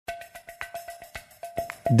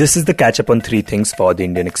This is the catch-up on three things for the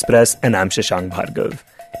Indian Express, and I'm Shashank Bhargav.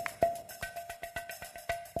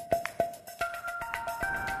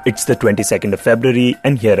 It's the 22nd of February,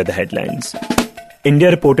 and here are the headlines. India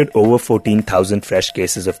reported over 14,000 fresh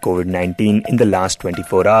cases of COVID-19 in the last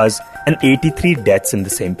 24 hours and 83 deaths in the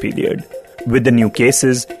same period. With the new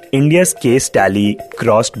cases, India's case tally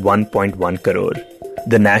crossed 1.1 crore.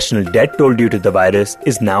 The national death toll due to the virus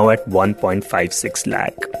is now at 1.56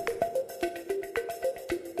 lakh.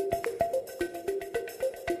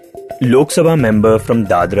 Lok Sabha member from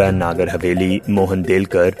Dadra and Nagar Haveli, Mohan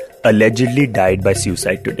Delkar, allegedly died by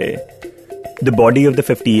suicide today. The body of the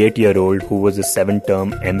 58-year-old, who was a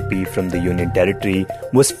 7-term MP from the Union Territory,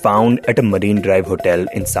 was found at a Marine Drive hotel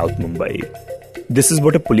in South Mumbai. This is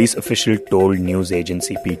what a police official told news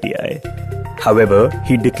agency PTI. However,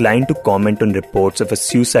 he declined to comment on reports of a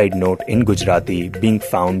suicide note in Gujarati being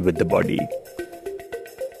found with the body.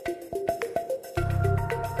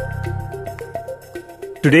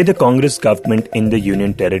 Today, the Congress government in the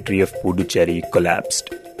Union Territory of Puducherry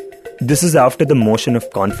collapsed. This is after the motion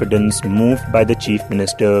of confidence moved by the Chief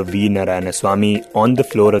Minister V. Narayanaswamy on the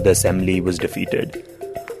floor of the Assembly was defeated.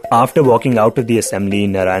 After walking out of the Assembly,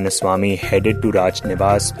 Narayanaswamy headed to Raj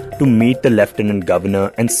Nivas to meet the Lieutenant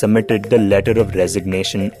Governor and submitted the letter of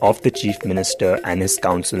resignation of the Chief Minister and his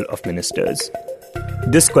Council of Ministers.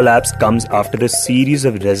 This collapse comes after a series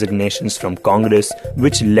of resignations from Congress,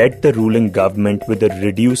 which led the ruling government with a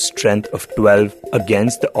reduced strength of 12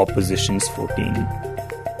 against the opposition's 14.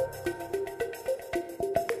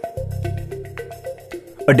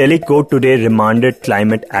 A Delhi court today remanded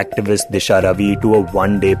climate activist Disha Ravi to a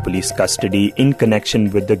one-day police custody in connection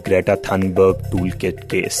with the Greta Thunberg toolkit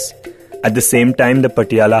case. At the same time, the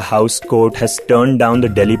Patiala House Court has turned down the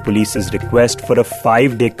Delhi police's request for a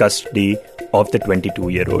 5-day custody of the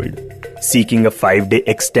 22-year-old. Seeking a 5-day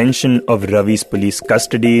extension of Ravi's police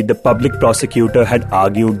custody, the public prosecutor had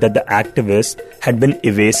argued that the activist had been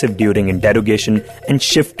evasive during interrogation and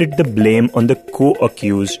shifted the blame on the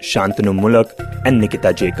co-accused Shantanu Mulak and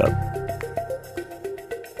Nikita Jacob.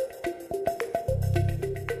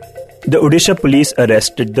 The Odisha police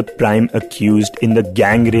arrested the prime accused in the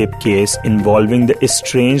gang rape case involving the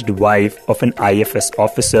estranged wife of an IFS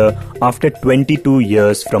officer after 22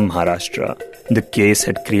 years from Maharashtra. The case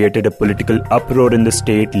had created a political uproar in the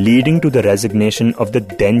state, leading to the resignation of the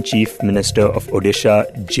then Chief Minister of Odisha,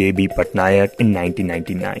 J.B. Patnaik, in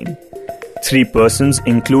 1999. 3 persons,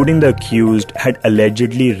 including the accused, had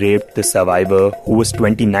allegedly raped the survivor, who was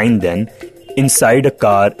 29 then, inside a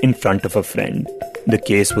car in front of a friend. The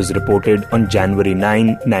case was reported on January 9,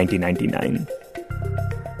 1999.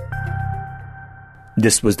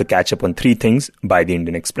 This was the catch-up on three things by the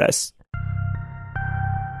Indian Express.